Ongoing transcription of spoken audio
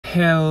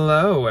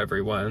Hello,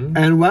 everyone.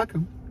 And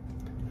welcome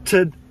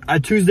to a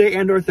Tuesday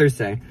and or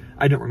Thursday.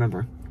 I don't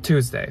remember.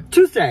 Tuesday.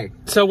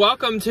 So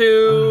welcome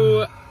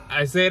to,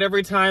 I say it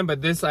every time,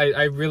 but this,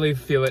 I really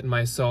feel it in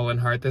my soul and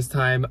heart this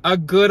time, a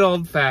good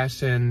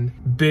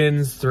old-fashioned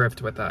bins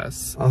thrift with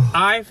us. Oh.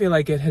 I feel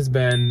like it has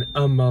been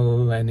a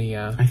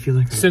millennia. I feel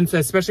like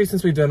especially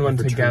since we've done one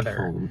together.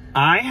 Home.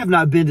 I have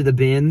not been to the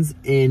bins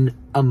in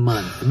a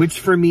month, which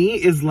for me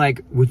is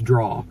like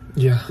withdrawal.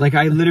 Yeah. Like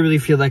I literally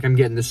feel like I'm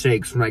getting the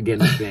shakes when I get in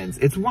the bins.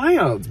 It's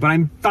wild, but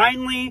I'm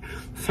finally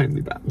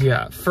back.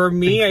 Yeah. For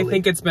me, Thankfully. I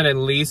think it's been at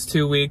least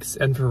 2 weeks,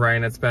 and for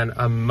Ryan, it's been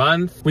a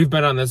month. We've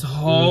been on this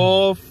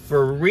whole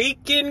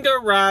freaking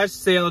garage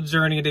sale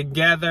journey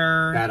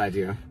together. Bad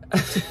idea.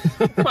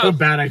 Well,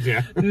 bad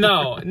idea.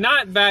 No,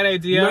 not bad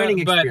idea. Learning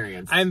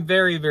experience. But I'm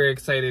very, very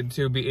excited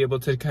to be able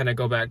to kind of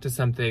go back to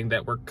something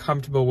that we're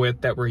comfortable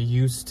with, that we're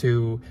used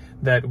to,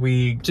 that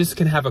we just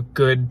can have a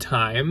good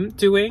time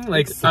doing,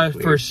 like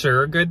exactly. For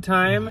sure good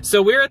time.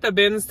 So we're at the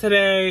bins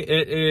today.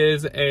 It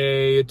is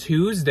a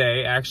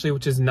Tuesday, actually,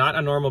 which is not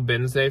a normal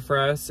bins day for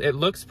us. It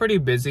looks pretty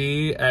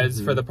busy as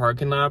for the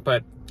parking lot,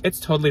 but it's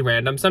totally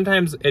random.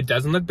 Sometimes it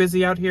doesn't look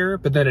busy out here,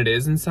 but then it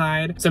is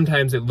inside.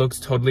 Sometimes it looks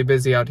totally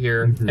busy out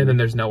here, and then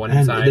there's no one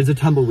inside. There's a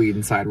tumbleweed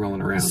inside rolling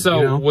around. So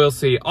you know? We'll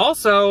see.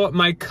 Also,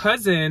 my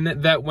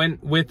cousin that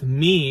went with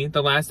me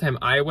the last time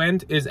I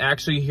went is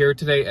actually here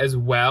today as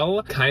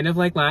well. Kind of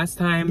like last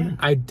time. Yeah.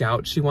 I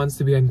doubt she wants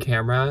to be on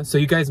camera, so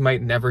you guys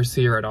might never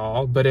see her at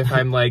all. But if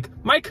I'm like,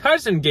 my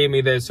cousin gave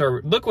me this,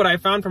 or look what I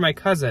found for my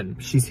cousin.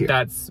 She's here.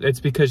 It's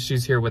because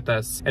she's here with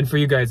us. And for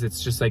you guys,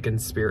 it's just like in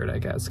spirit, I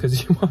guess,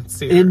 because you won't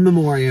see her. In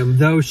memoriam,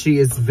 though she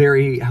is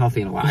very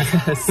healthy and alive.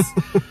 Yes.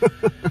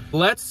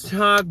 Let's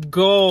talk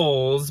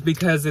goals,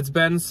 because it's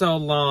been so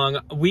long.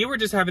 We were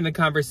just having the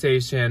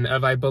conversation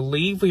of, I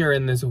believe we are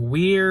in this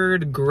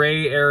weird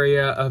gray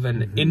area of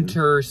an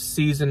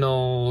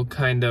interseasonal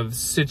kind of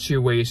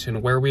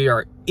situation where we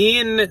are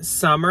in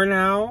summer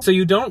now. So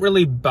you don't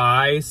really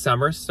buy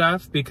summer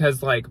stuff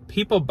because like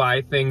people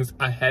buy things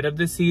ahead of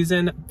the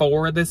season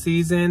for the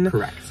season.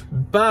 Correct.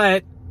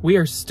 But we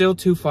are still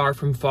too far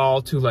from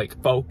fall to like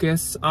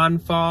focus on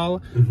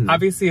fall.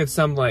 Obviously, if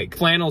some like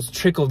flannels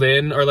trickled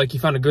in, or like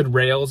you found a good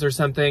rails or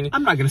something,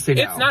 I'm not gonna say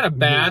no. It's not a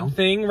bad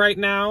thing right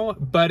now,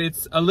 but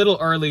it's a little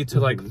early to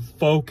like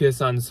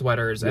focus on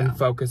sweaters and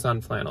focus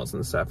on flannels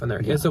and stuff. And there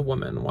is a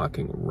woman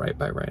walking right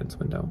by Ryan's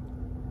window.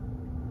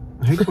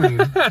 Hey, queen.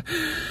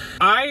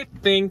 I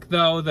think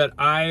though that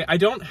I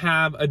don't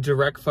have a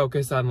direct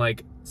focus on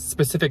like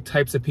specific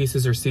types of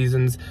pieces or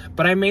seasons,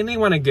 but I mainly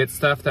want to get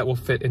stuff that will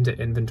fit into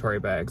inventory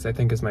bags, I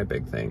think is my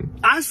big thing.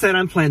 I said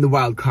I'm playing the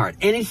wild card.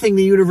 Anything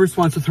the universe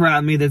wants to throw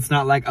at me that's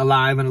not like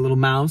alive and a little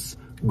mouse,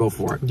 go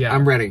for it. Yeah.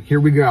 I'm ready. Here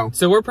we go.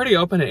 So we're pretty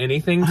open to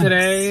anything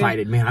today. I'm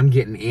excited, man. I'm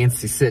getting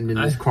antsy sitting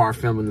in this car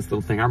filming this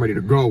little thing. I'm ready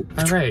to go.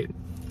 All right.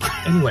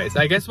 Anyways,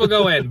 I guess we'll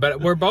go in, but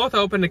we're both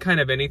open to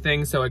kind of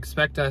anything, so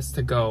expect us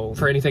to go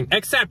for anything,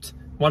 except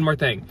one more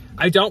thing.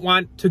 I don't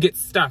want to get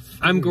stuff.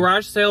 I'm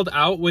garage saled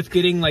out with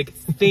getting like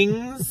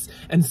things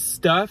and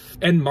stuff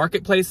and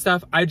marketplace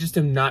stuff. I just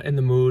am not in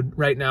the mood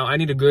right now. I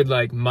need a good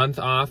like month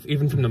off,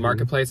 even from the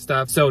marketplace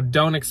stuff. So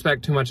don't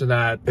expect too much of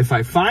that. If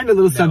I find a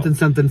little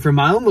something from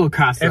my own little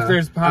casa. If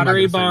there's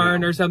Pottery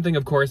Barn or something,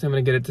 of course I'm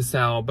gonna get it to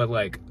sell, but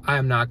like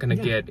I'm not gonna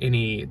get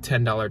any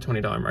 $10,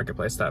 $20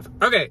 marketplace stuff.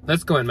 Okay,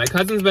 let's go in. My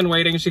cousin's been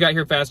waiting. She got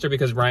here faster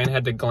because Ryan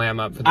had to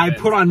glam up for the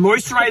bins. put on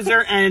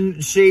moisturizer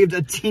and shaved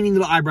a teeny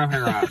little eyebrow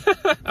hair out.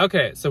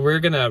 Okay, so we're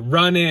gonna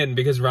run in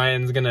because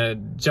Ryan's gonna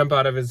jump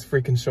out of his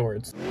freaking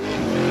shorts.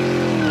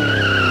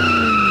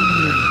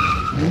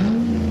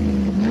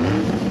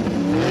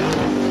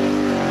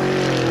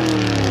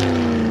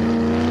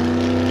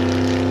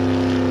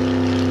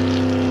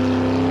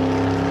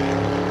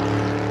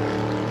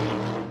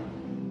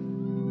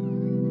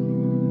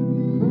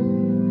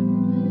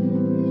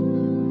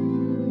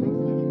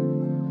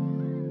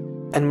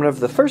 And one of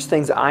the first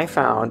things I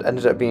found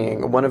ended up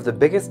being one of the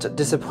biggest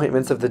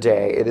disappointments of the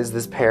day. It is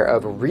this pair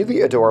of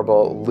really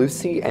adorable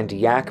Lucy and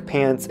Yak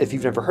pants. If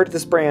you've never heard of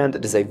this brand,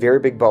 it is a very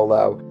big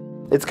bolo.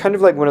 It's kind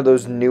of like one of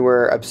those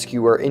newer,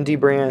 obscure indie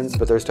brands,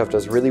 but their stuff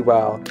does really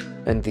well.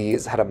 And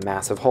these had a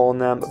massive hole in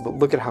them, but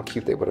look at how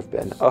cute they would have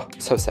been. Oh,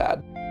 so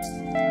sad.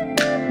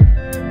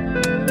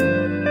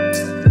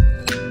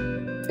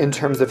 In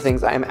terms of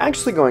things I'm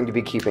actually going to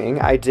be keeping,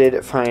 I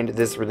did find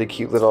this really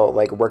cute little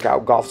like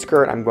workout golf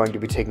skirt I'm going to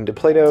be taking to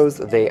Plato's.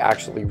 They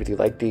actually really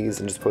like these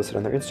and just posted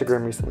on their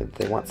Instagram recently that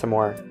they want some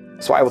more.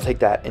 So I will take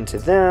that into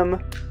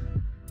them.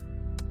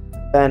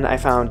 Then I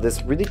found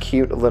this really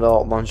cute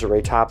little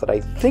lingerie top that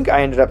I think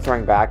I ended up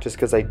throwing back just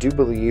because I do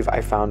believe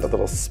I found a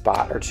little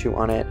spot or two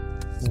on it.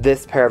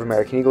 This pair of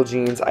American Eagle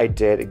jeans I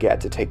did get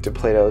to take to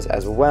Plato's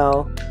as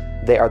well.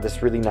 They are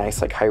this really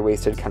nice like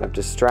high-waisted kind of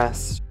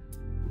distressed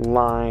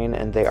line,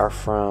 and they are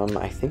from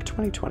I think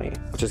 2020,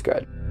 which is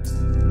good.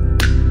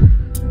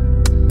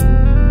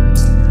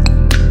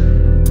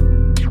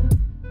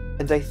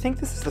 And I think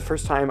this is the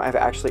first time I've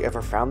actually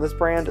ever found this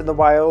brand in the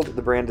wild.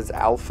 The brand is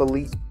Alpha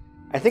Leap.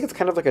 I think it's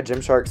kind of like a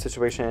Gymshark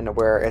situation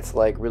where it's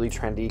like really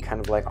trendy, kind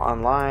of like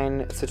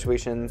online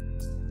situation.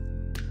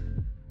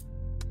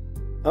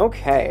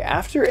 Okay,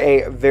 after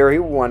a very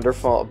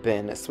wonderful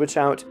bin switch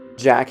out,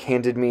 Jack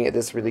handed me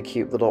this really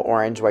cute little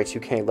orange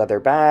Y2K leather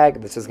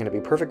bag. This is going to be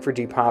perfect for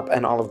Depop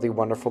and all of the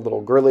wonderful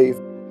little girlies.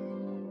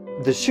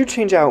 The shoe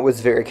change out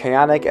was very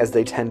chaotic, as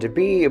they tend to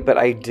be, but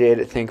I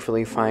did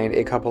thankfully find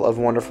a couple of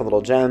wonderful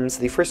little gems,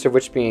 the first of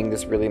which being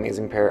this really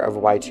amazing pair of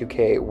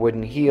Y2K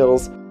wooden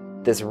heels,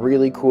 this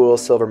really cool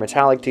silver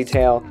metallic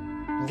detail.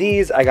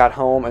 These I got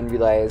home and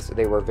realized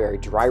they were very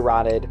dry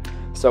rotted,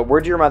 so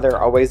word to your mother,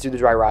 always do the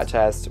dry rot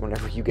test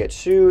whenever you get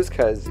shoes,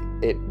 because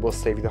it will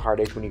save you the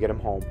heartache when you get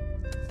them home.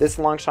 This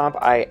Longchamp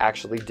I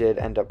actually did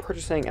end up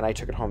purchasing, and I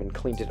took it home and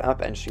cleaned it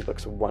up, and she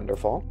looks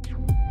wonderful.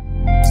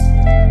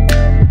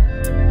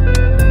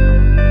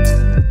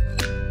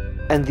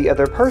 And the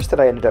other purse that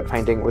I ended up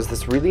finding was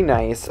this really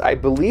nice, I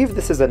believe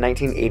this is a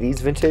 1980s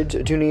vintage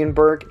Dooney &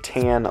 Bourke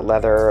tan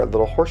leather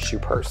little horseshoe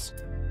purse.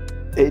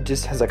 It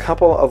just has a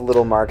couple of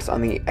little marks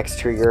on the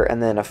exterior and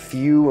then a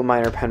few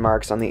minor pen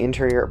marks on the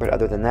interior, but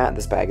other than that,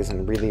 this bag is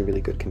in really, really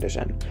good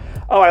condition.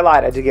 Oh, I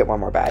lied, I did get one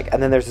more bag.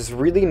 And then there's this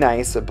really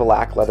nice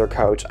black leather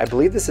coach. I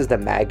believe this is the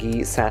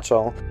Maggie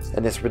satchel,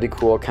 and this really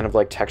cool kind of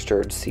like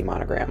textured C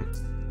monogram.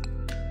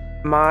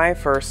 My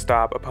first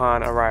stop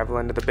upon arrival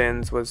into the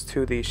bins was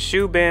to the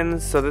shoe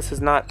bins, so this is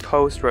not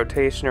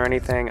post-rotation or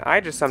anything. I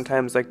just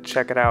sometimes like to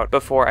check it out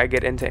before I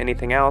get into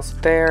anything else.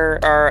 There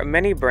are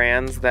many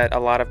brands that a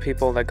lot of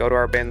people that go to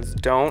our bins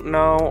don't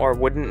know or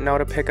wouldn't know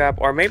to pick up,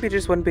 or maybe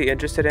just wouldn't be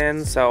interested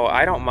in, so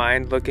I don't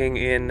mind looking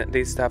in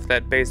the stuff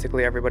that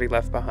basically everybody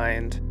left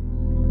behind.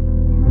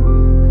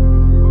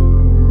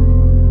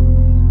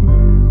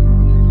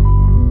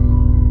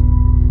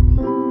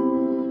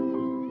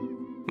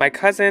 My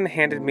cousin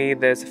handed me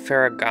this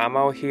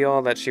Ferragamo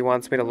heel that she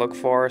wants me to look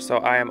for, so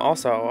I am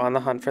also on the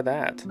hunt for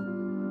that.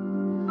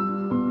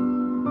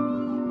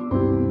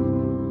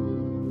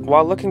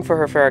 While looking for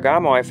her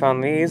Ferragamo, I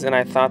found these and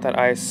I thought that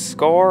I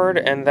scored,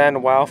 and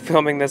then while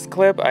filming this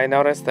clip, I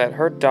noticed that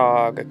her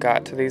dog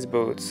got to these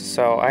boots,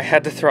 so I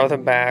had to throw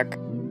them back.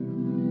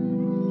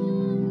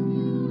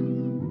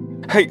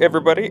 Hey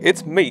everybody,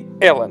 it's me,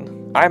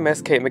 Ellen. I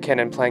miss Kate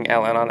McKinnon playing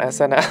Ellen on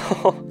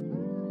SNL.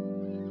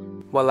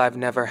 Well, I've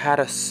never had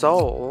a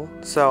soul,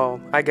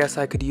 so I guess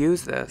I could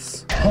use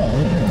this.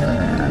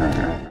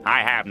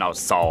 I have no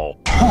soul.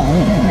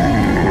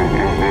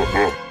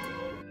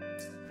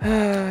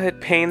 It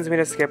pains me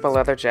to skip a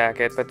leather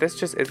jacket, but this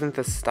just isn't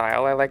the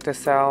style I like to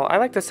sell. I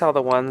like to sell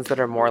the ones that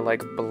are more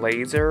like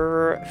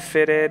blazer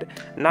fitted,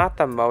 not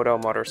the moto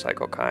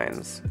motorcycle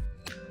kinds.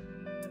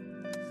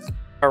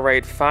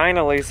 Alright,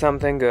 finally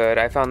something good.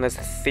 I found this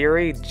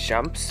Theory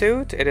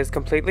jumpsuit. It is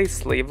completely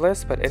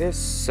sleeveless, but it is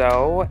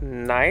so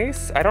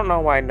nice. I don't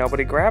know why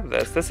nobody grabbed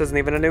this. This isn't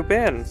even a new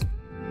bin.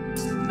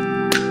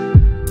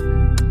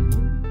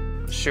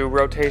 Shoe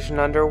rotation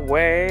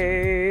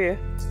underway.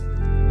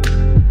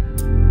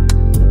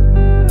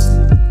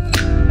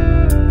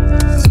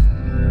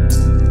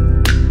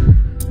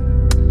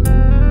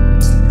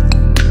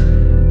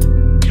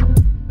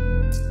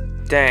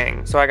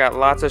 Dang, so I got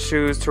lots of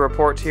shoes to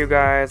report to you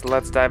guys.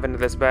 Let's dive into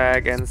this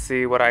bag and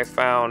see what I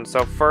found.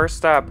 So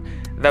first up,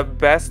 the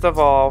best of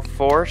all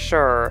for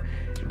sure,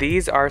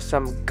 these are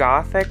some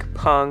gothic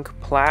punk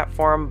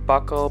platform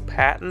buckle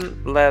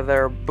patent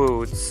leather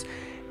boots,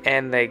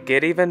 and they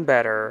get even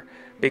better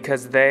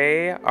because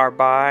they are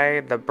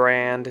by the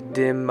brand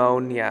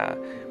Demonia,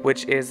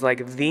 which is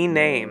like the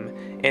name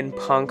in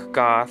punk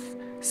goth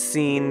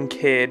scene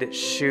kid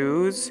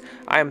shoes.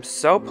 I am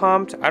so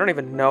pumped. I don't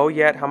even know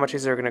yet how much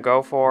these are gonna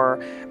go for,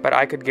 but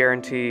I could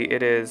guarantee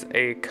it is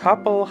a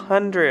couple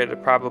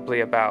hundred,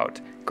 probably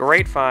about.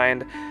 Great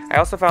find. I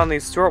also found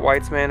these Stuart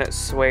Weitzman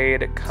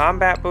suede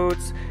combat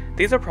boots.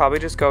 These will probably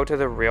just go to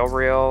the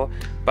real,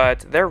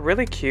 but they're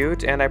really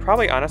cute and I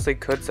probably honestly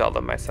could sell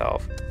them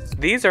myself.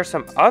 These are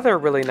some other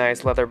really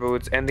nice leather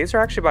boots, and these are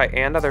actually by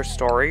And Other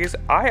Stories.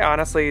 I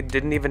honestly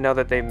didn't even know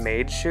that they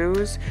made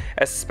shoes,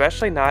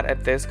 especially not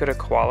at this good a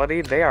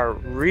quality. They are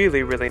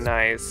really, really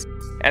nice.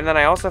 And then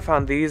I also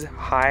found these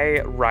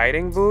high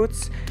riding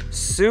boots,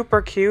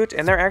 super cute,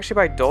 and they're actually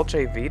by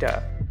Dolce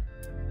Vita.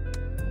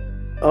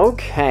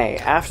 Okay,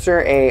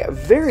 after a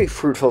very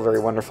fruitful, very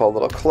wonderful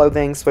little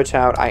clothing switch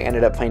out, I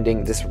ended up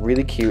finding this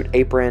really cute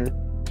apron.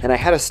 And I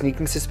had a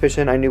sneaking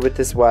suspicion I knew what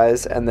this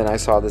was, and then I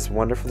saw this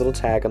wonderful little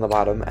tag on the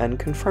bottom and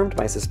confirmed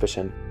my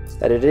suspicion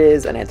that it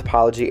is an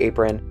Anthropologie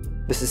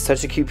apron. This is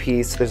such a cute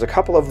piece. There's a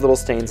couple of little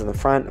stains in the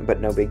front,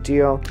 but no big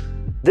deal.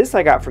 This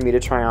I got for me to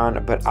try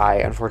on, but I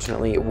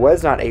unfortunately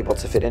was not able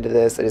to fit into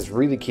this. It is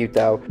really cute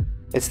though.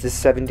 It's this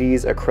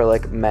 70s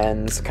acrylic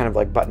men's kind of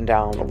like button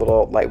down, a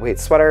little lightweight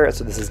sweater,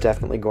 so this is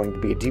definitely going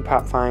to be a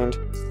Depop find.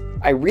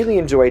 I really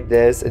enjoyed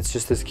this. It's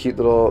just this cute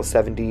little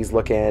 70s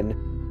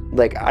looking,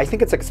 like, I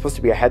think it's like supposed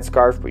to be a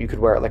headscarf, but you could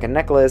wear it like a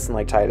necklace and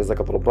like tie it as like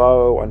a little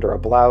bow under a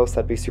blouse.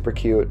 That'd be super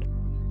cute.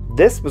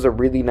 This was a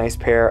really nice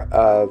pair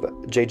of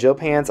J. Jill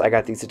pants. I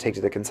got these to take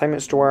to the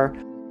consignment store.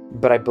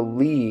 but I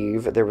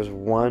believe there was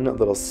one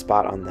little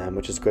spot on them,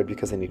 which is good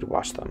because I need to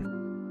wash them.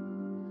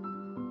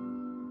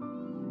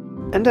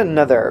 And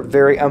another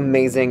very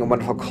amazing,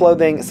 wonderful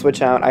clothing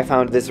switch out. I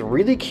found this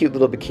really cute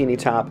little bikini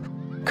top.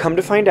 Come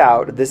to find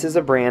out, this is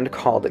a brand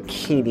called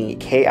Kini,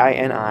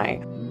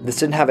 K-I-N-I. This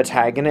didn't have a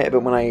tag in it, but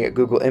when I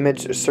Google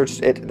image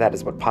searched it, that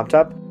is what popped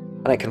up.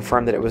 And I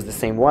confirmed that it was the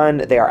same one.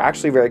 They are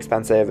actually very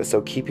expensive,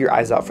 so keep your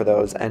eyes out for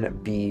those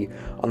and be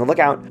on the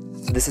lookout.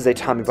 This is a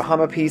Tommy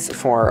Bahama piece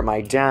for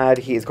my dad.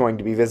 He is going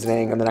to be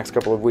visiting in the next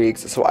couple of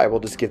weeks, so I will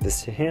just give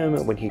this to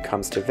him when he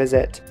comes to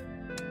visit.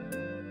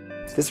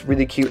 This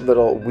really cute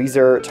little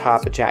Weezer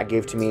top Jack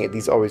gave to me.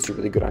 These always do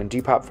really good on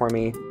Depop for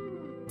me.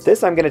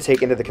 This I'm going to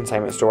take into the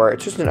consignment store.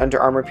 It's just an Under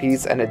Armour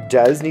piece, and it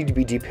does need to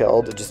be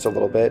depilled just a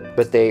little bit,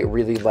 but they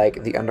really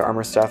like the Under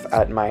Armour stuff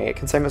at my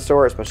consignment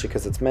store, especially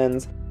because it's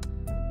men's.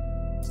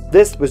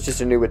 This was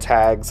just a new with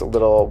tags,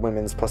 little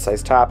women's plus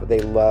size top. They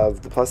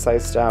love the plus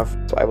size stuff,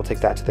 so I will take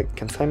that to the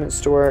consignment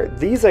store.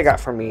 These I got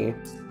for me.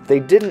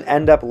 They didn't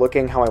end up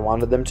looking how I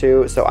wanted them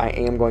to, so I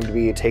am going to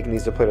be taking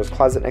these to Plato's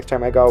Closet next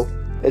time I go.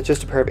 It's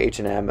just a pair of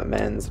H&M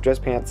men's dress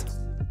pants.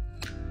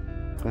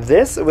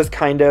 This was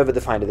kind of the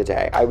find of the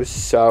day. I was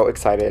so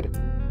excited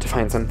to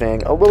find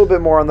something a little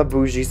bit more on the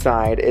bougie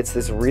side. It's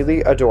this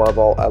really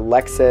adorable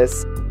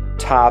Alexis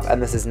top,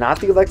 and this is not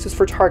the Alexis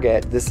for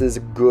Target. This is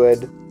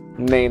good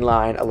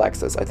mainline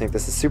Alexis. I think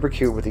this is super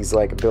cute with these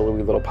like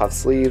billowy little puff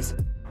sleeves.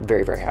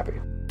 Very, very happy.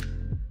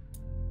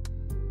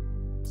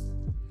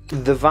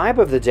 The vibe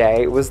of the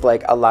day was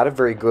like a lot of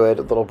very good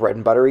little bread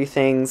and buttery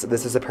things.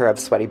 This is a pair of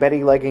Sweaty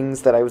Betty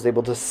leggings that I was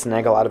able to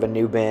snaggle out of a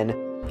new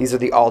bin. These are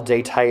the all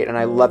day tight, and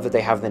I love that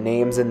they have the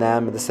names in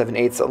them, the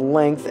 7/8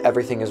 length.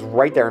 Everything is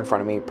right there in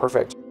front of me.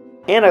 Perfect.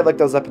 And I looked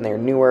those up and they're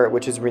newer,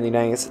 which is really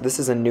nice. This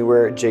is a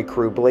newer J.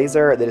 Crew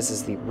blazer. This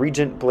is the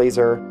Regent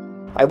blazer.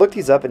 I looked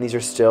these up and these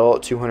are still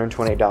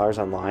 $228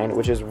 online,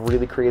 which is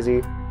really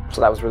crazy.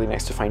 So that was really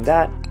nice to find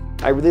that.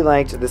 I really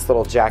liked this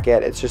little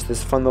jacket. It's just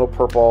this fun little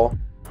purple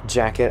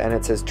jacket, and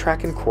it says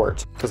Track and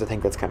Court because I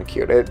think that's kind of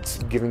cute. It's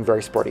giving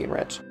very sporty and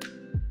rich.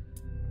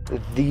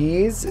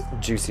 These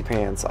juicy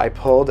pants I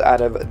pulled out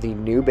of the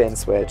new bin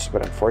switch,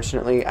 but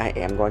unfortunately I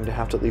am going to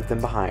have to leave them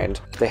behind.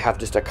 They have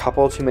just a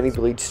couple too many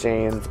bleach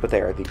stains, but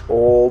they are the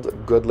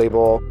old Good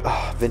Label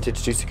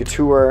vintage Juicy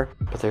Couture,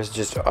 but there's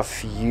just a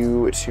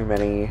few too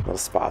many little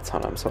spots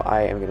on them, so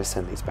I am going to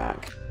send these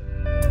back.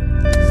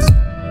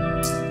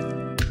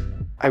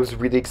 I was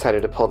really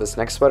excited to pull this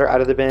next sweater out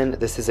of the bin.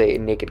 This is a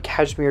naked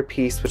cashmere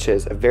piece, which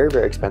is very,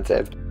 very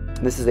expensive.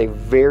 And this is a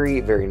very,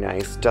 very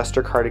nice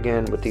duster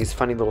cardigan with these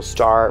funny little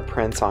star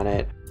prints on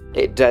it.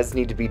 It does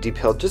need to be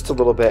depilled just a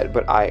little bit,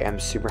 but I am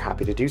super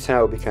happy to do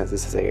so because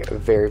this is a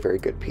very, very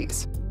good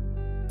piece.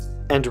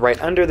 And right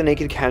under the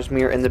naked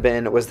cashmere in the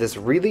bin was this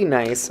really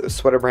nice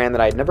sweater brand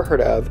that I had never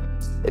heard of.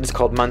 It is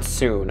called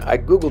Monsoon. I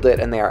googled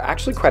it and they are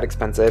actually quite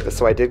expensive,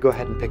 so I did go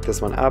ahead and pick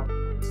this one up.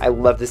 I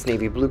love this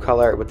navy blue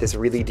color with this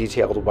really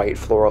detailed white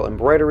floral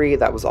embroidery.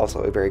 That was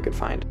also a very good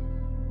find.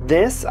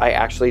 This I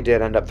actually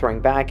did end up throwing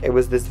back. It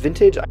was this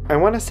vintage, I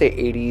want to say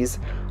 80s,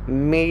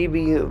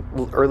 maybe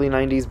early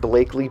 90s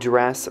Blakely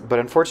dress, but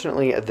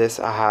unfortunately this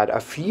had a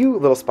few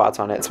little spots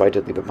on it, so I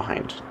did leave it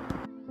behind.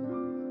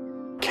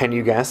 Can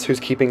you guess who's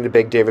keeping the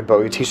big David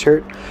Bowie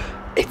t-shirt?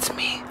 It's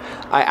me.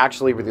 I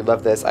actually really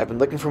love this. I've been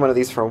looking for one of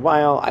these for a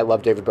while. I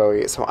love David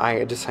Bowie, so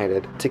I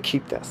decided to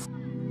keep this.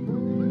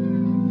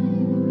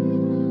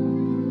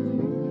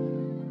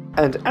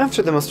 And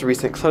after the most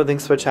recent clothing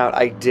switch out,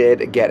 I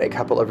did get a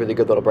couple of really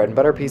good little bread and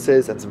butter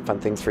pieces and some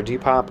fun things for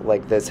Depop,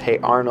 like this Hey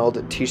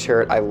Arnold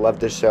t-shirt. I loved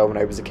this show when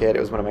I was a kid. It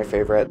was one of my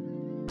favorites.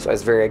 So I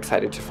was very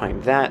excited to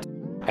find that.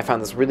 I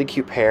found this really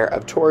cute pair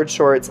of Torrid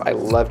shorts. I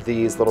loved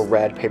these little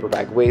red paper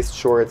bag waist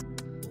shorts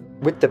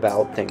with the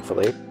belt,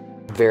 thankfully.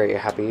 Very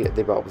happy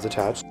the belt was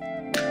attached.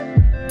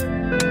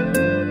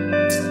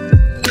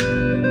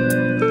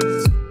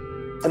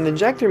 And then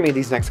Jack threw me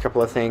these next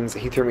couple of things.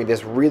 He threw me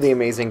this really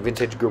amazing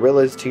vintage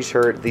Gorillaz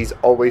t-shirt. These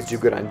always do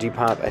good on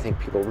Depop. I think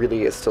people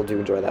really still do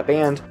enjoy that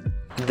band.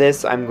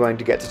 This I'm going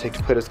to get to take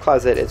to Plato's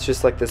Closet. It's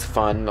just like this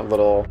fun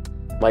little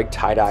like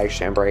tie-dye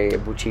chambray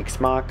boutique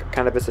smock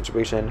kind of a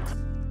situation.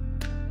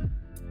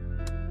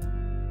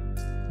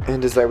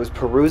 And as I was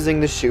perusing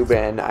the shoe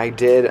bin, I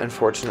did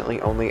unfortunately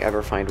only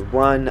ever find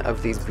one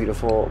of these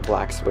beautiful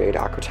black suede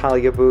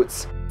Aquatalia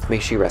boots. May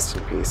she rest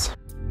in peace.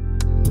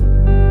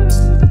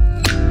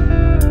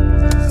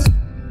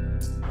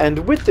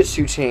 And with the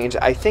shoe change,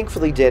 I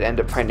thankfully did end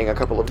up finding a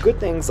couple of good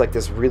things, like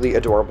this really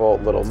adorable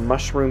little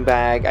mushroom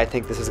bag. I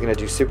think this is going to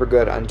do super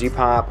good on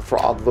Depop for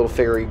all the little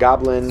fairy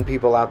goblin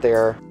people out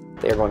there.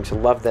 They are going to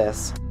love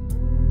this.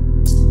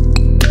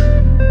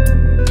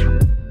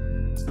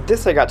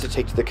 This I got to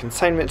take to the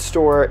consignment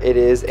store. It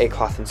is a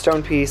cloth and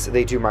stone piece.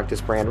 They do mark this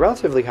brand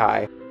relatively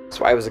high,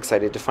 so I was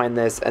excited to find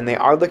this, and they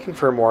are looking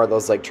for more of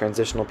those like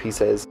transitional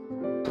pieces.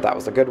 So that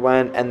was a good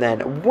one. And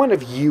then one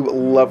of you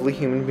lovely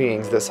human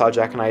beings that saw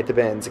Jack and I at the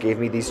bins gave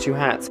me these two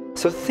hats.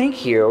 So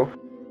thank you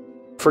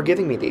for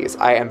giving me these.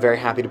 I am very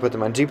happy to put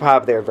them on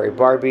Depop. They are very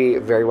Barbie,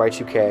 very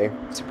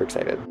Y2K. Super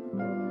excited.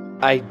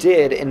 I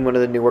did, in one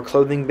of the newer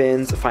clothing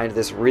bins, find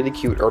this really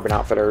cute Urban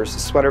Outfitters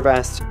sweater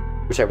vest,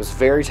 which I was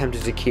very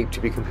tempted to keep, to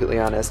be completely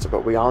honest,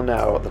 but we all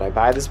know that I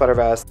buy the sweater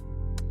vest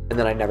and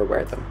then I never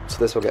wear them, so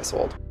this will get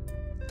sold.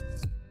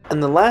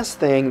 And the last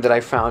thing that I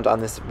found on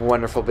this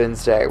wonderful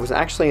bins day was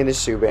actually in the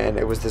shoe bin.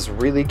 It was this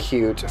really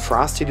cute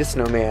Frosty the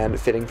Snowman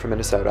fitting from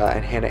Minnesota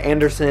and Hannah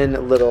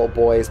Anderson little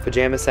boys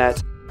pajama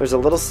set. There's a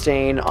little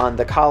stain on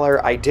the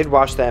collar. I did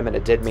wash them and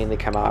it did mainly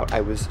come out.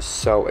 I was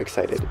so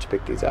excited to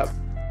pick these up.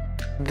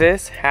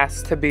 This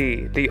has to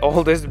be the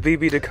oldest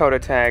BB Dakota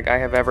tag I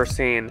have ever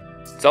seen.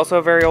 It's also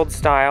a very old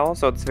style,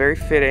 so it's very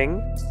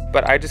fitting,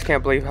 but I just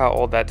can't believe how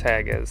old that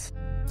tag is.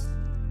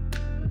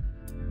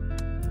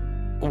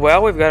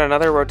 Well, we've got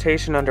another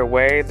rotation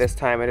underway. This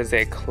time it is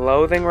a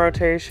clothing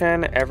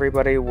rotation.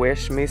 Everybody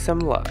wish me some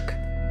luck.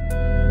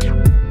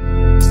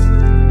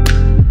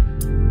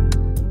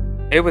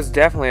 It was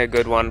definitely a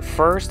good one.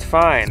 First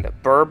find,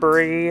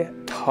 Burberry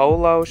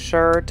polo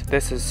shirt.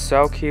 This is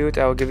so cute.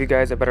 I will give you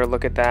guys a better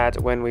look at that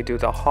when we do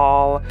the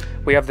haul.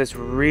 We have this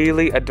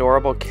really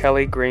adorable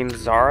Kelly green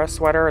Zara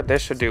sweater.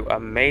 This should do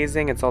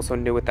amazing. It's also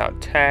new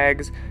without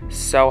tags.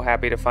 So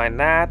happy to find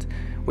that.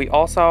 We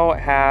also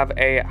have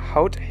a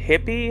hot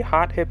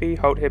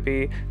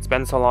hippie, it's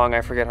been so long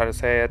I forget how to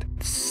say it,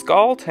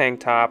 skull tank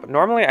top.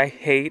 Normally I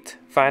hate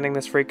finding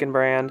this freaking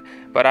brand,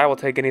 but I will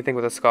take anything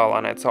with a skull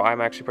on it, so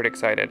I'm actually pretty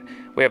excited.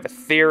 We have a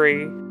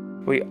Theory.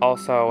 We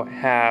also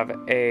have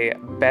a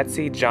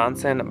Betsy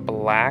Johnson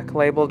black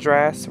label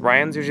dress.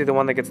 Ryan's usually the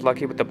one that gets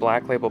lucky with the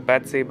black label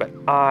Betsy, but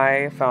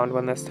I found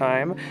one this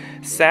time.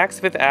 Saks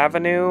Fifth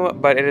Avenue,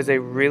 but it is a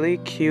really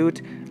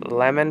cute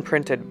lemon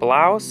printed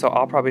blouse, so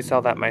I'll probably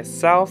sell that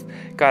myself.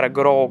 Got a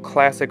good old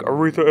classic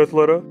Aretha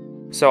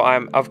Athleta. So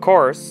I'm, of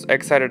course,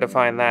 excited to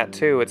find that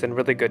too. It's in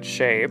really good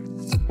shape.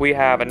 We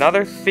have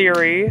another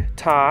Theory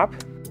top.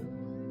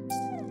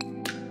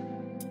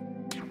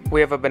 We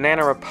have a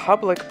Banana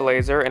Republic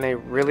blazer in a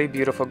really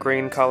beautiful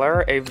green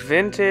color, a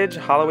vintage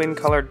Halloween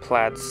colored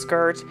plaid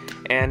skirt,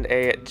 and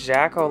a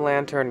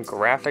jack-o'-lantern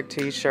graphic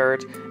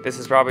t-shirt. This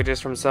is probably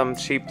just from some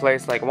cheap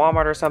place like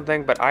Walmart or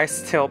something, but I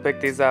still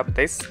pick these up.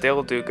 They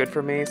still do good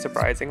for me,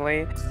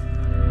 surprisingly.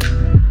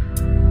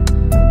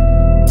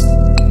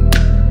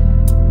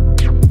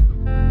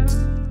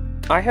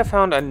 I have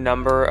found a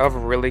number of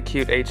really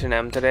cute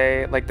H&M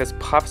today, like this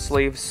puff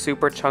sleeve,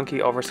 super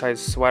chunky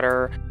oversized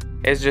sweater.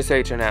 It's just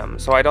H&M,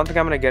 so I don't think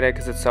I'm gonna get it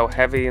because it's so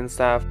heavy and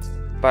stuff,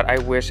 but I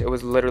wish it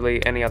was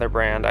literally any other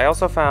brand. I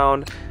also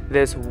found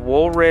this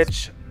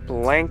Woolrich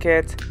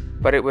blanket,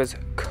 but it was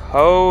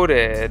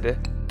coated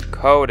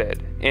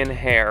in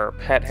hair,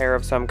 pet hair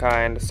of some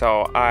kind,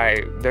 so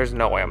there's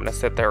no way I'm gonna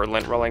sit there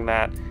lint rolling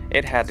that.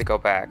 It had to go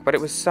back, but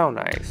it was so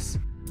nice.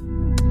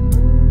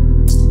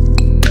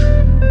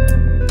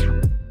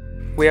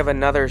 We have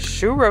another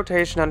shoe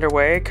rotation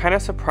underway, kind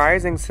of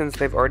surprising since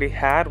they've already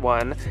had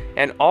one,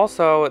 and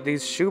also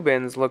these shoe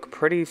bins look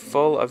pretty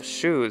full of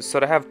shoes,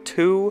 so to have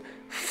 2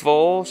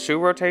 full shoe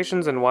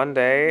rotations in one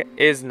day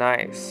is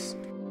nice.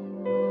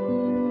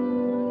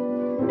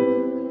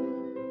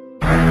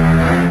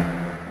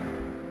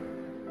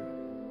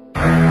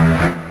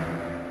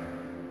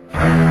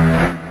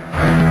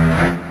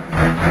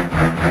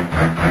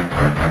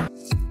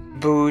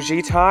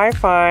 Bougie tie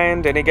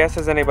find. Any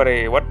guesses,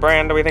 anybody? What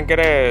brand do we think it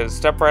is?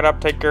 Step right up,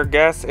 take your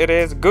guess. It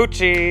is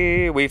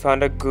Gucci. We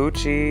found a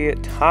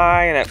Gucci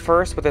tie, and at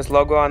first with this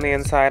logo on the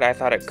inside, I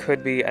thought it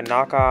could be a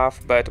knockoff,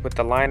 but with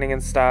the lining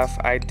and stuff,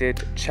 I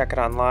did check it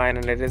online,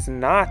 and it is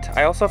not.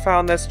 I also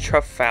found this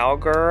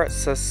Trafalgar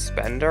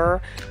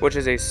suspender, which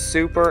is a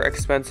super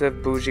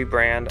expensive bougie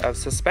brand of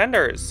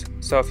suspenders.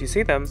 So if you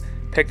see them,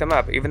 pick them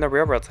up. Even the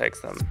Real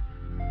takes them.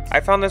 I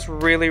found this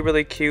really,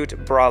 really cute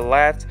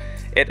bralette.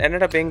 It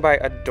ended up being by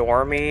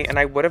Adore Me, and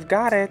I would have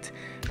got it,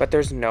 but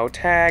there's no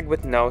tag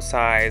with no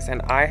size,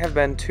 and I have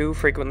been too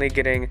frequently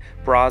getting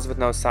bras with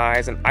no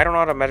size, and I don't know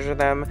how to measure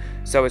them,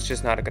 so it's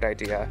just not a good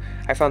idea.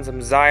 I found some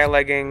Zaya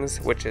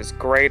leggings, which is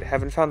great.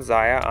 Haven't found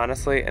Zaya,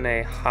 honestly, in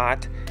a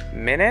hot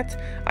minute.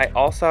 I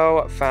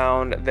also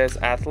found this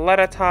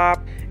Athleta top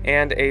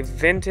and a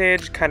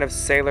vintage kind of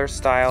sailor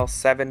style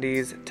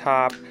 70s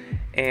top,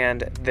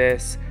 and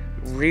this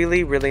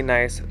really, really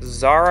nice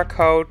Zara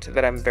coat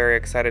that I'm very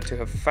excited to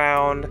have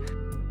found,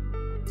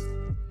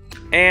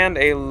 and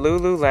a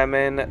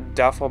Lululemon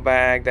duffel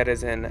bag that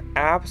is in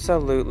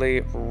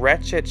absolutely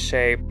wretched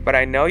shape, but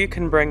I know you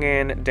can bring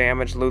in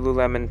damaged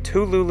Lululemon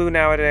to Lulu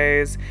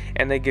nowadays,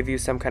 and they give you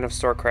some kind of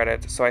store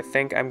credit, so I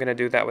think I'm gonna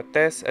do that with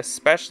this,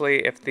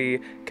 especially if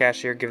the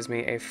cashier gives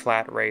me a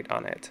flat rate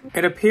on it.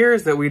 It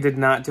appears that we did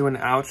not do an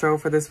outro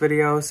for this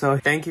video, so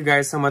thank you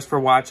guys so much for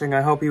watching.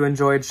 I hope you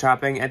enjoyed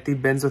shopping at the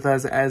bins with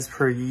us as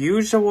per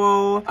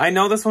usual. I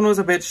know this one was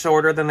a bit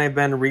shorter than they've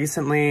been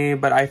recently,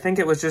 but I think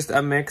it was just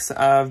a mix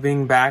of being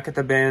looking back at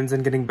the bins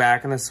and getting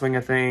back in the swing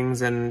of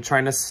things and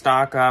trying to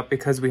stock up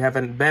because we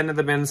haven't been to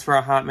the bins for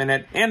a hot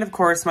minute. And of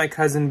course, my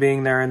cousin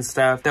being there and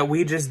stuff, that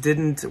we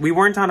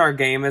weren't on our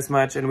game as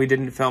much and we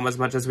didn't film as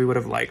much as we would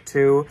have liked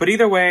to. But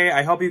either way,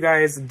 I hope you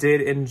guys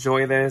did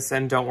enjoy this,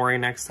 and don't worry,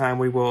 next time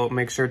we will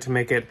make sure to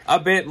make it a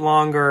bit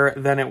longer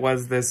than it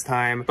was this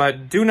time.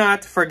 But do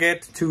not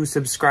forget to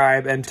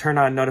subscribe and turn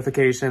on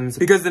notifications,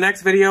 because the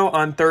next video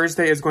on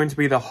Thursday is going to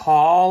be the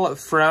haul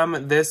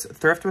from this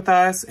Thrift With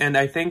Us, and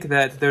I think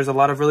that there's a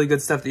lot of really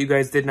good stuff that you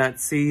guys did not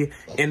see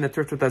in the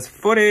Thrift With Us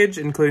footage,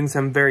 including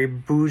some very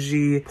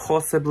bougie,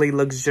 possibly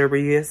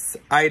luxurious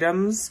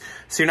items.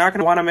 So you're not going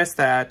to want to miss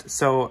that,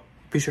 so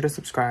be sure to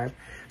subscribe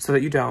so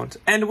that you don't.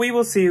 And we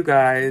will see you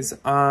guys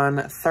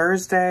on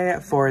Thursday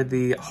for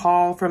the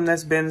haul from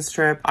this bin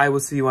strip. I will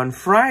see you on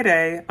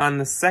Friday on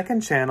the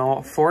second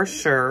channel for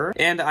sure.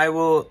 And I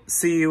will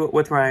see you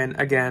with Ryan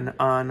again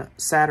on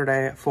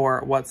Saturday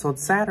for What Sold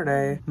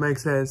Saturday. Mike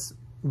says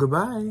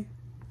goodbye.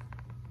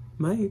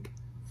 Mike.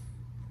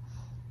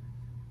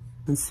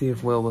 Let's see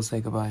if Will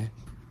say goodbye.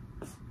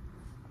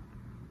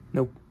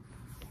 Nope.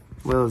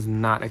 Will is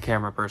not a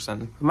camera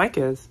person. Mike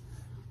is.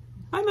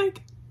 Hi,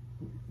 Mike.